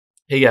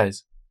Hey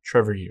guys,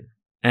 Trevor here.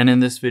 And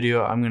in this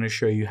video, I'm going to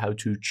show you how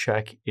to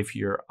check if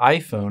your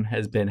iPhone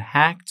has been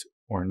hacked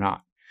or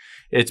not.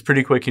 It's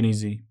pretty quick and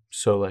easy,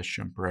 so let's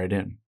jump right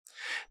in.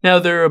 Now,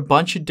 there are a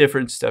bunch of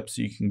different steps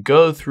you can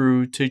go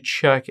through to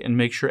check and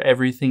make sure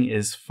everything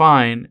is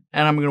fine.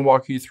 And I'm going to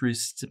walk you through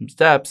some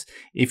steps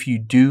if you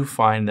do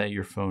find that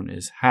your phone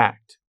is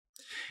hacked.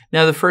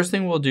 Now, the first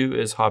thing we'll do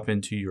is hop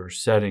into your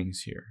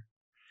settings here.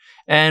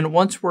 And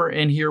once we're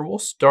in here, we'll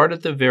start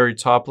at the very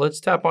top. Let's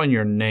tap on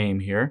your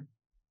name here.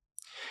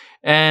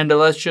 And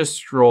let's just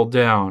scroll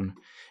down.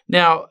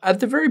 Now,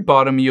 at the very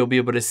bottom, you'll be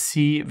able to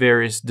see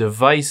various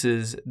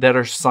devices that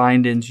are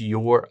signed into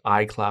your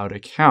iCloud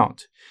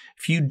account.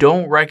 If you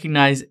don't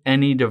recognize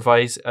any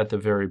device at the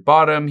very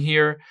bottom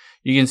here,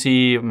 you can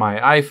see my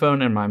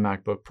iPhone and my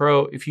MacBook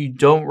Pro. If you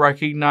don't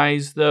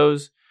recognize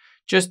those,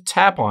 just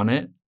tap on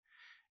it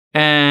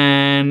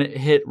and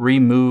hit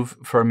remove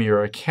from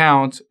your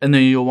account. And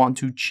then you'll want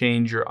to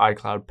change your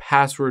iCloud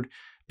password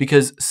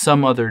because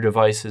some other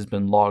device has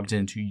been logged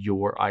into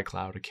your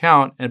iCloud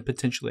account and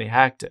potentially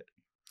hacked it.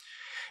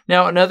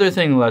 Now, another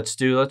thing let's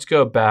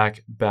go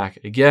back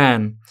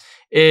again,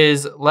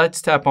 is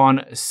let's tap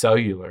on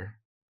cellular.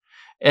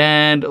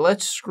 And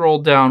let's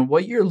scroll down.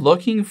 What you're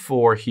looking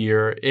for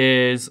here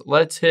is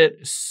let's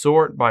hit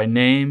sort by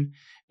name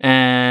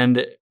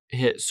and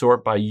hit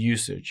sort by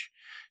usage.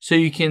 So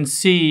you can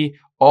see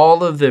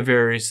all of the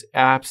various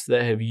apps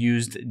that have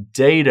used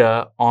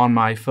data on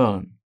my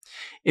phone.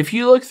 If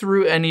you look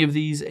through any of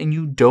these and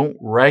you don't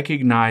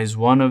recognize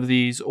one of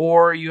these,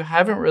 or you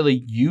haven't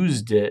really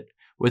used it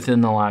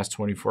within the last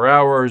 24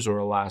 hours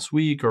or last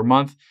week or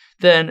month,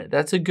 then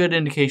that's a good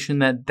indication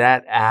that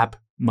that app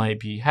might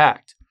be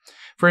hacked.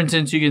 For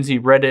instance, you can see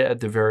Reddit at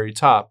the very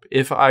top.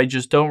 If I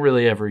just don't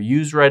really ever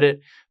use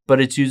Reddit,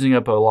 but it's using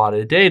up a lot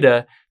of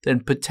data, then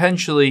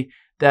potentially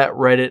that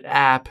Reddit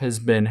app has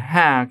been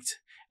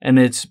hacked and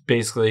it's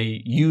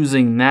basically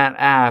using that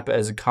app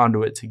as a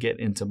conduit to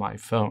get into my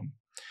phone.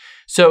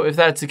 So if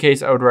that's the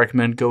case, I would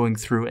recommend going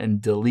through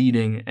and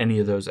deleting any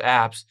of those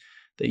apps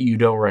that you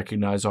don't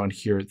recognize on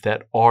here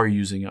that are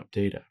using up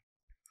data.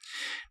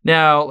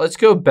 Now, let's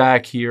go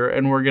back here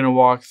and we're going to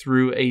walk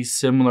through a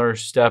similar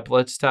step.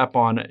 Let's tap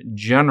on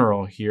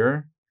General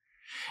here,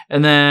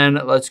 and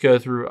then let's go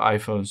through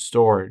iPhone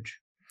storage.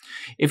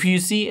 If you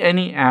see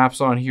any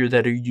apps on here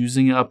that are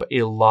using up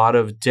a lot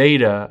of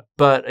data,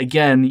 but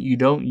again, you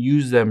don't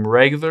use them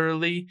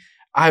regularly,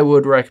 I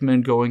would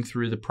recommend going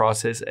through the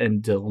process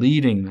and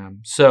deleting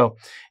them. So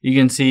you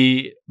can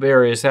see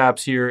various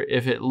apps here.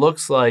 If it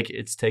looks like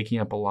it's taking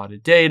up a lot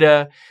of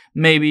data,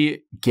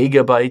 maybe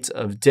gigabytes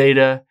of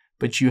data,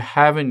 but you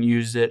haven't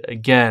used it,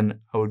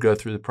 again, I would go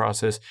through the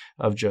process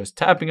of just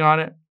tapping on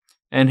it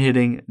and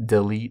hitting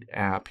delete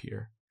app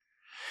here.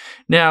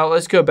 Now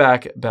let's go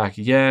back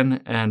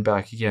again and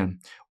back again.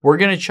 We're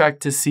going to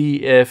check to see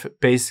if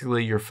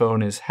basically your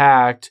phone is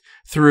hacked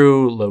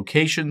through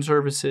location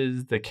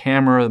services, the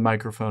camera, the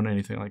microphone,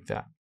 anything like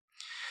that.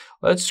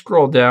 Let's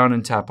scroll down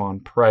and tap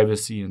on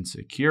privacy and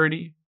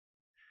security.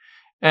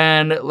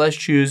 And let's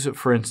choose,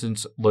 for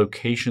instance,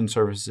 location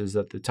services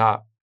at the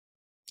top.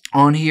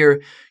 On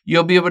here,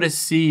 you'll be able to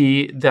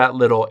see that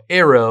little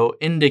arrow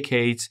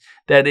indicates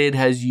that it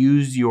has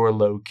used your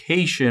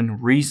location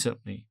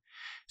recently.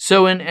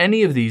 So in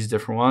any of these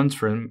different ones,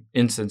 for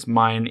instance,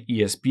 mine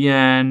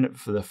ESPN,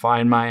 for the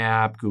Find My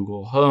app,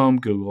 Google Home,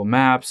 Google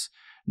Maps,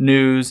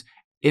 News,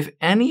 if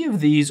any of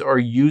these are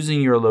using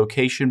your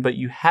location, but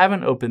you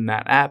haven't opened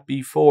that app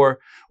before,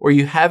 or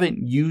you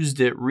haven't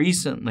used it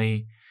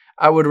recently,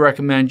 I would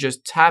recommend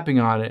just tapping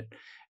on it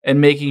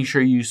and making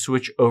sure you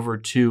switch over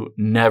to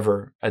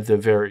Never at the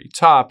very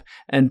top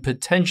and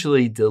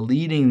potentially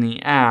deleting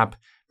the app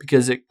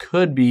because it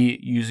could be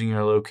using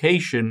your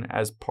location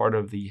as part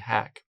of the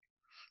hack.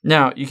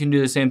 Now, you can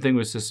do the same thing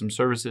with system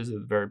services at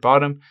the very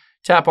bottom.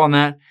 Tap on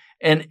that,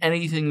 and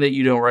anything that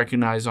you don't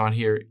recognize on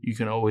here, you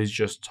can always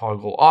just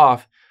toggle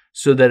off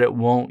so that it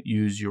won't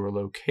use your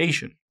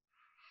location.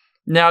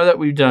 Now that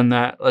we've done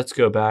that, let's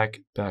go back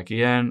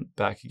again,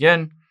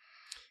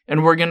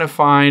 and we're going to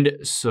find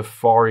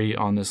Safari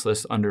on this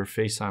list under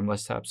FaceTime.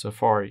 Let's tap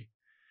Safari.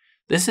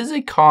 This is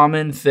a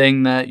common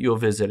thing that you'll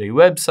visit a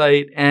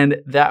website,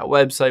 and that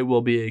website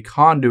will be a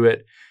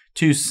conduit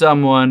to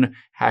someone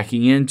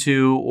hacking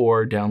into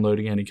or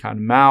downloading any kind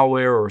of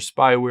malware or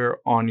spyware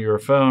on your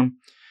phone.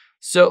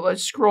 So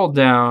let's scroll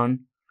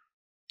down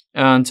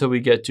until we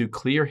get to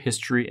clear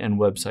history and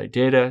website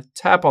data.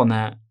 Tap on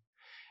that.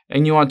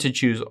 And you want to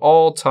choose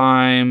all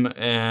time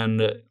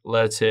and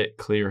let's hit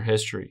clear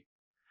history.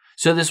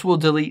 So this will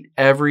delete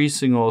every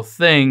single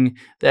thing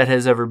that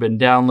has ever been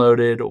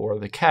downloaded or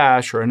the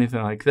cache or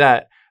anything like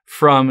that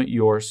from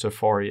your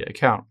Safari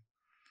account.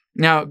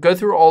 Now, go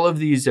through all of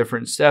these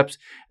different steps,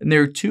 and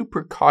there are two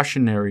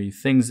precautionary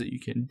things that you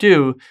can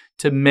do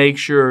to make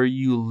sure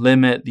you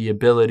limit the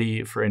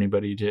ability for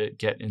anybody to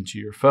get into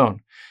your phone.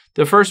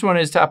 The first one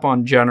is tap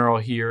on General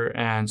here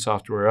and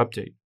Software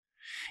Update.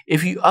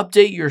 If you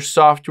update your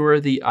software,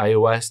 the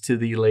iOS, to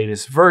the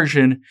latest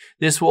version,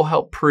 this will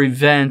help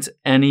prevent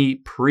any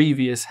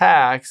previous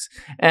hacks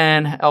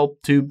and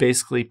help to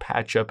basically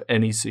patch up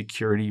any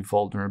security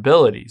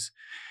vulnerabilities.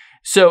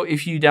 So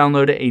if you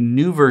download a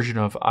new version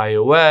of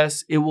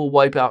iOS, it will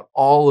wipe out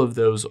all of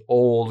those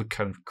old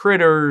kind of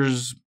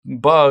critters,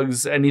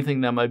 bugs,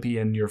 anything that might be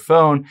in your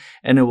phone,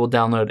 and it will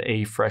download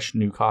a fresh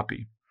new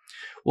copy.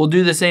 We'll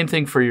do the same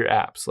thing for your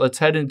apps. Let's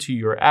head into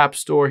your App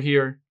Store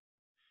here.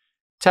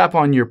 Tap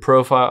on your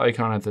profile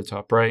icon at the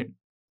top right.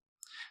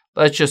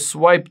 Let's just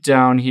swipe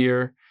down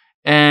here.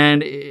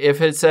 And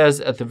if it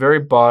says at the very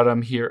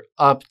bottom here,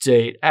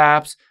 Update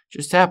Apps,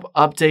 just tap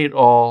Update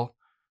All,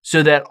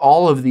 so that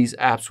all of these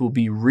apps will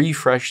be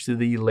refreshed to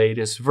the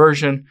latest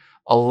version.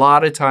 A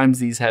lot of times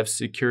these have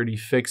security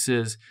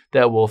fixes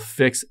that will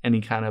fix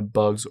any kind of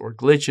bugs or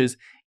glitches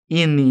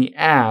in the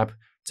app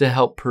to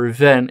help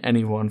prevent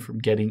anyone from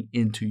getting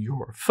into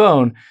your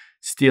phone,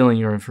 stealing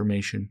your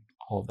information,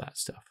 all of that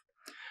stuff.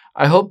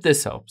 I hope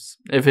this helps.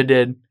 If it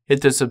did,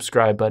 hit the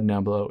subscribe button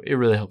down below. It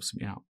really helps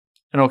me out.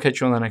 And I'll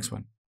catch you on the next one.